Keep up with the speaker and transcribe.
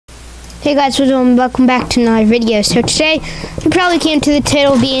Hey guys, welcome back to another video. So today, you probably came to the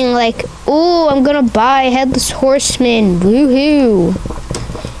title being like, "Ooh, I'm gonna buy Headless Horseman, woohoo!"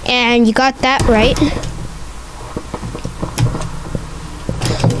 And you got that right,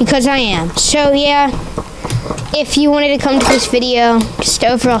 because I am. So yeah, if you wanted to come to this video, just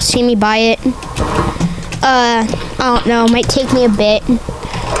overall see me buy it. I don't know, might take me a bit.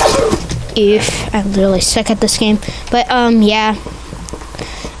 If I literally suck at this game, but yeah.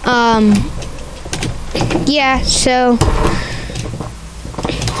 Yeah, so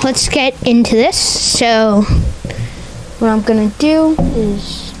let's get into this. So what I'm gonna do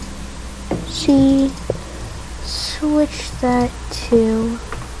is switch that to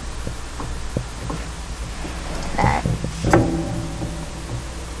that.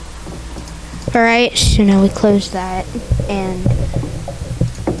 Alright, so now we close that, and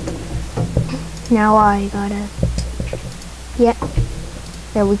now I gotta, yeah,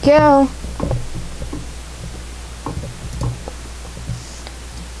 there we go.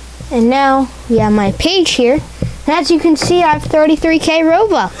 And now we have my page here. And as you can see, I have 33k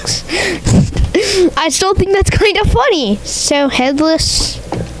Robux. I still think that's kind of funny. So, Headless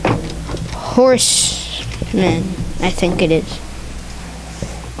Horseman, I think it is.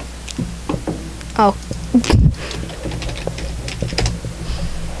 Oh.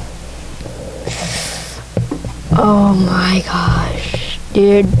 Oh my gosh,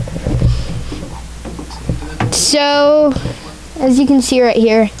 dude. So, as you can see right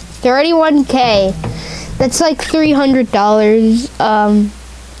here, 31k. That's like $300. I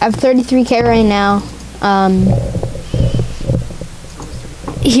have 33k right now.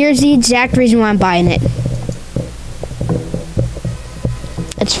 Here's the exact reason why I'm buying it.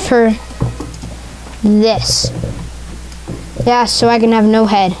 It's for this. Yeah, so I can have no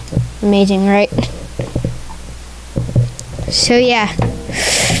head. Amazing, right? So yeah.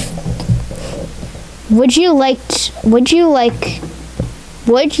 Would you like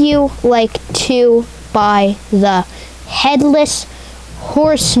to buy the Headless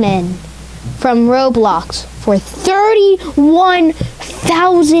Horseman from Roblox for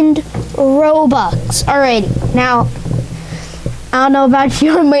 31,000 Robux? Alrighty, now I don't know about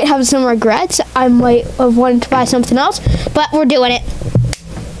you, I might have some regrets. I might have wanted to buy something else, but we're doing it.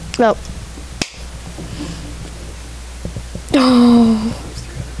 Oh.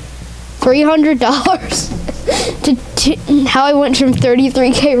 $300 to how I went from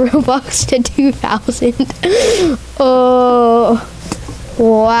 33k Robux to 2,000. Oh,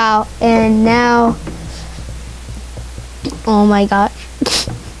 wow. And now, oh my gosh.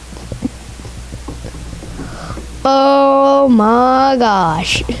 Oh my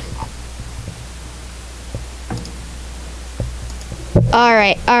gosh.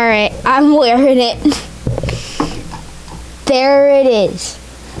 Alright, I'm wearing it. There it is.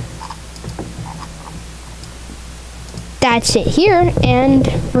 That's it here, and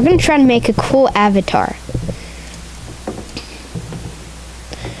we're gonna try to make a cool avatar.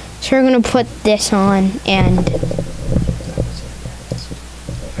 So we're gonna put this on, and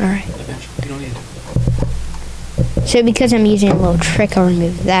alright. So because I'm using a little trick, I'll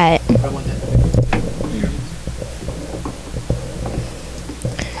remove that.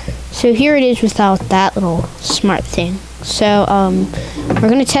 So here it is without that little smart thing. So we're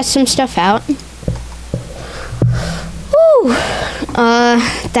gonna test some stuff out.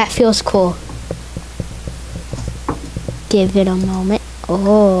 That feels cool. Give it a moment.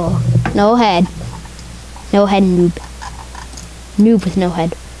 Oh, no head. No head, noob. Noob with no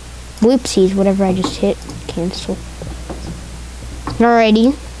head. Whoopsies, whatever I just hit. Cancel.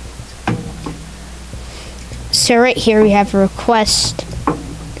 Alrighty. So right here we have a request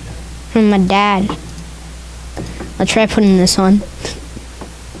from my dad. I'll try putting this on.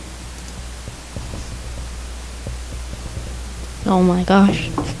 Oh my gosh.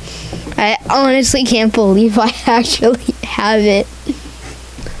 I honestly can't believe I actually have it.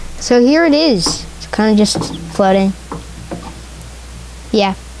 So here it is. It's kind of just floating.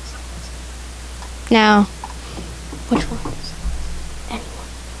 Yeah. Now, which one? Anyone.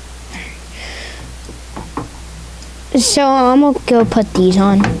 So I'm gonna go put these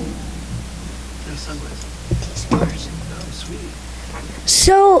on.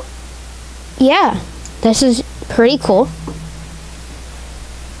 So, yeah, this is pretty cool.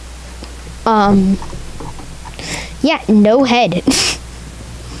 Yeah, no head.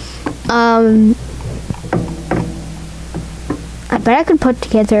 I bet I could put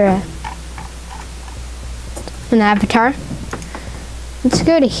together an avatar. Let's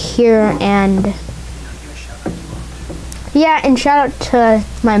go to here and yeah, and shout out to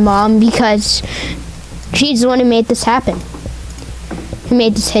my mom because she's the one who made this happen. Who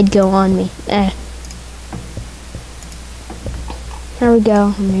made this head go on me? There we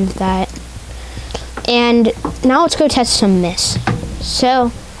go. Remove that. And now let's go test some myths. So,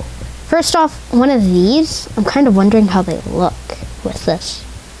 first off, one of these, I'm kind of wondering how they look with this.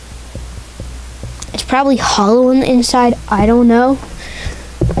 It's probably hollow on the inside. I don't know.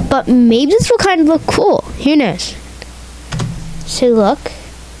 But maybe this will kind of look cool. Who knows? So look.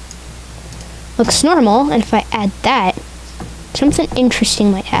 Looks normal. And if I add that, something interesting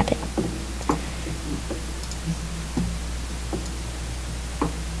might happen.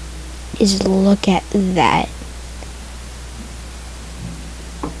 Is look at that.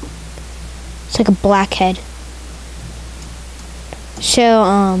 It's like a black head. So,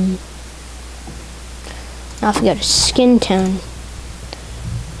 now if we go to skin tone,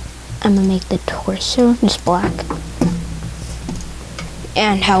 I'm gonna make the torso just black.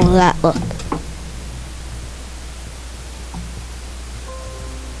 And how will that look?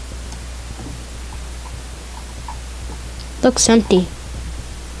 Looks empty.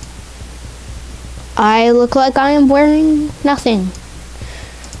 I look like I am wearing nothing.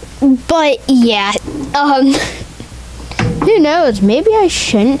 But yeah, who knows? Maybe I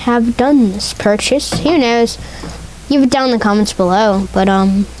shouldn't have done this purchase. Who knows? Leave it down in the comments below. But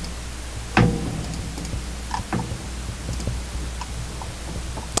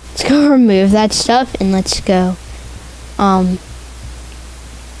let's go remove that stuff and let's go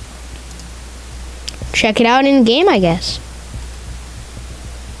check it out in game, I guess.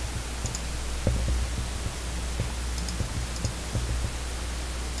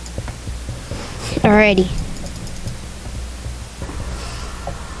 Alrighty.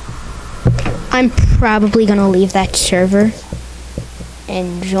 I'm probably gonna leave that server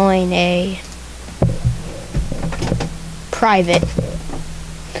and join a private.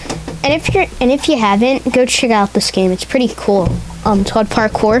 And if you haven't, go check out this game. It's pretty cool. It's called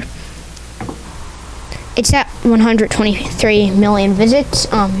Parkour. It's at 123 million visits.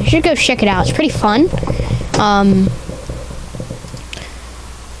 You should go check it out. It's pretty fun.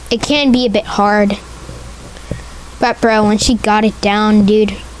 It can be a bit hard, but bro, once you got it down,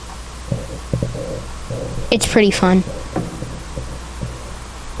 dude, it's pretty fun.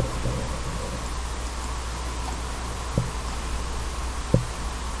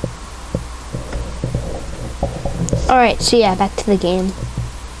 Alright, so yeah, back to the game.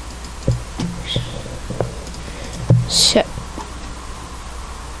 So,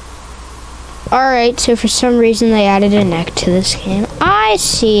 alright, so for some reason they added a neck to this game. I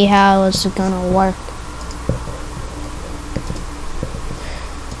see how it's gonna work.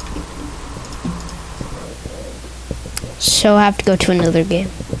 So I have to go to another game.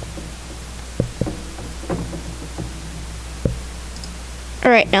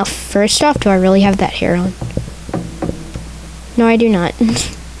 Alright, now first off, do I really have that hair on? No, I do not.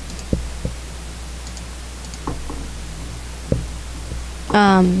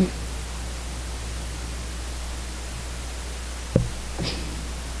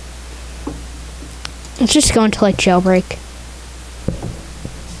 Let's just go into like jailbreak.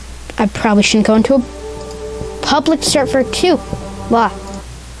 I probably shouldn't go into a public server too. Blah.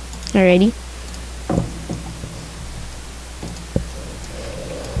 Alrighty.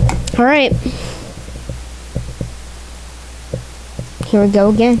 Alright. Here we go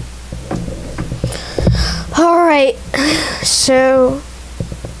again. Alright. So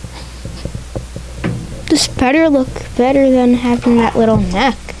this better look better than having that little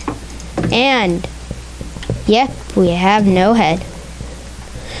neck. And yep, we have no head.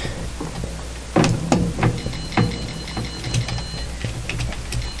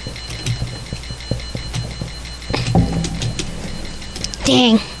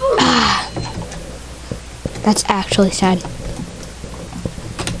 Dang. That's actually sad.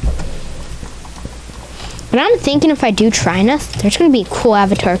 But I'm thinking if I do try enough, there's going to be a cool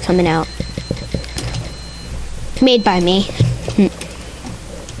avatar coming out. Made by me.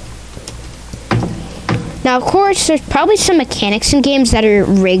 Now, of course, there's probably some mechanics in games that are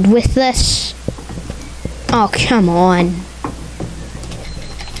rigged with this. Oh, come on.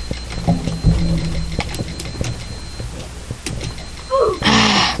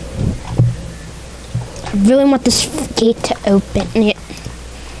 I really want this gate to open. Why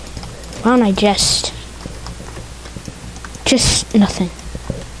don't I just nothing.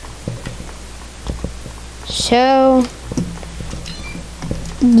 So,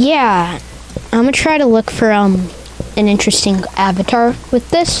 yeah. I'm gonna try to look for an interesting avatar with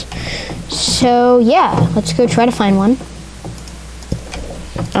this. So yeah, let's go try to find one.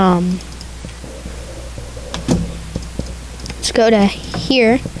 Let's go to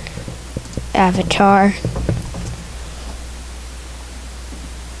here, avatar.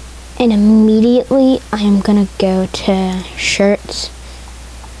 And immediately I am gonna go to shirts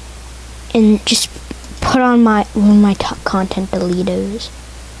and just put on my top content deletos.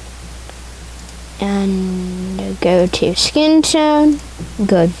 And go to skin tone,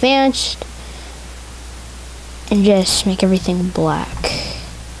 go advanced, and just make everything black.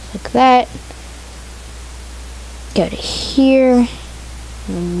 Like that. Go to here,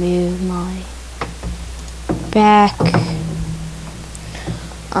 remove my back.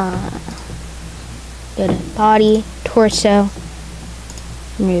 Go to body, torso,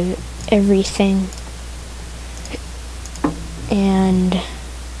 remove everything, and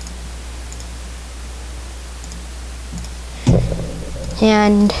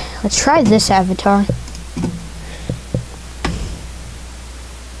let's try this avatar.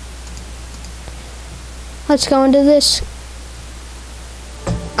 Let's go into this.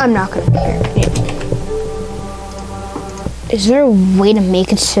 I'm not gonna be here. Is there a way to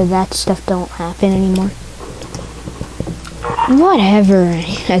make it so that stuff don't happen anymore? Whatever,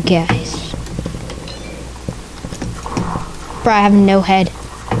 guys. Bro, I have no head.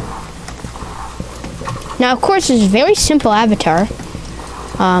 Now, of course, it's a very simple avatar.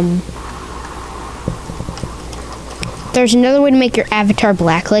 There's another way to make your avatar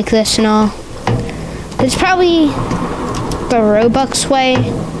black like this and all. It's probably the Roblox way.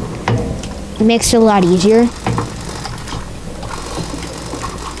 It makes it a lot easier.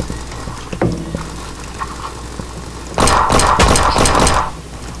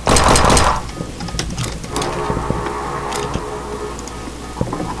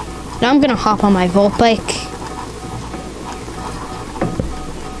 Now I'm gonna hop on my Volt bike.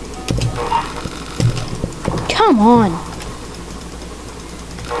 Come on.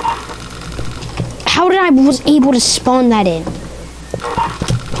 How did I was able to spawn that in?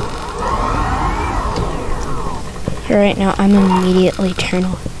 Alright, now I'm immediately turn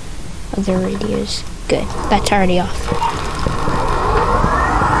off other radios. Good, that's already off.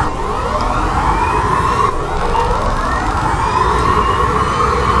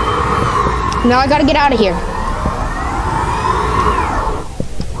 Now I gotta get out of here.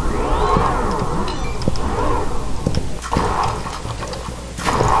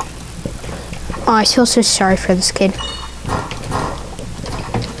 Oh, I feel so sorry for this kid.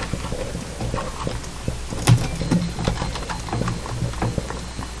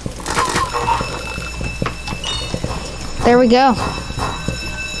 There we go.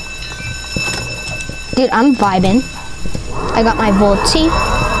 Dude, I'm vibing. I got my Volty.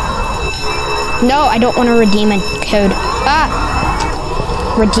 No, I don't want to redeem a code. Ah!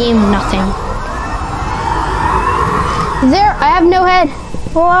 Redeem nothing. There, I have no head.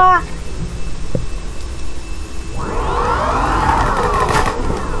 Wah.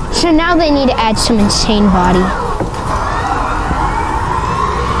 So now they need to add some insane body.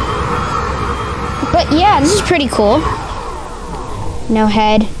 But yeah, this is pretty cool. No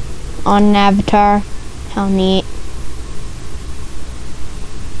head on an avatar. How neat.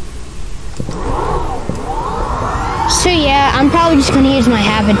 So yeah, I'm probably just gonna use my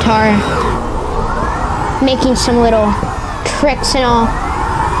avatar, making some little tricks and all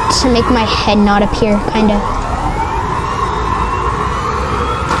to make my head not appear, kinda.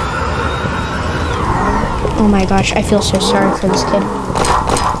 Oh my gosh, I feel so sorry for this kid.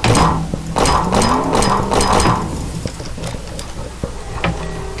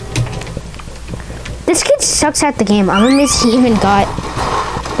 This kid sucks at the game. I'm amazed he even got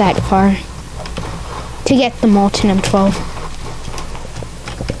that far to get the Molten M12.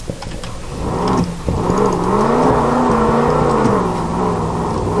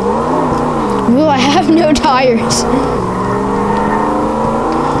 Ooh, I have no tires.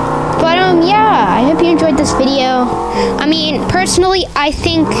 But yeah, I hope you enjoyed this video. I mean, personally, I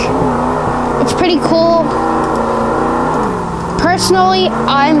think it's pretty cool. Personally,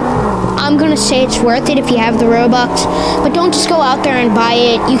 I'm gonna say it's worth it if you have the Robux, but don't just go out there and buy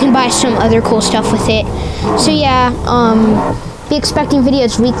it. You can buy some other cool stuff with it. So yeah, be expecting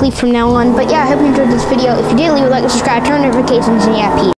videos weekly from now on. But yeah, I hope you enjoyed this video. If you did, leave a like and subscribe, turn on notifications, and yeah, peace.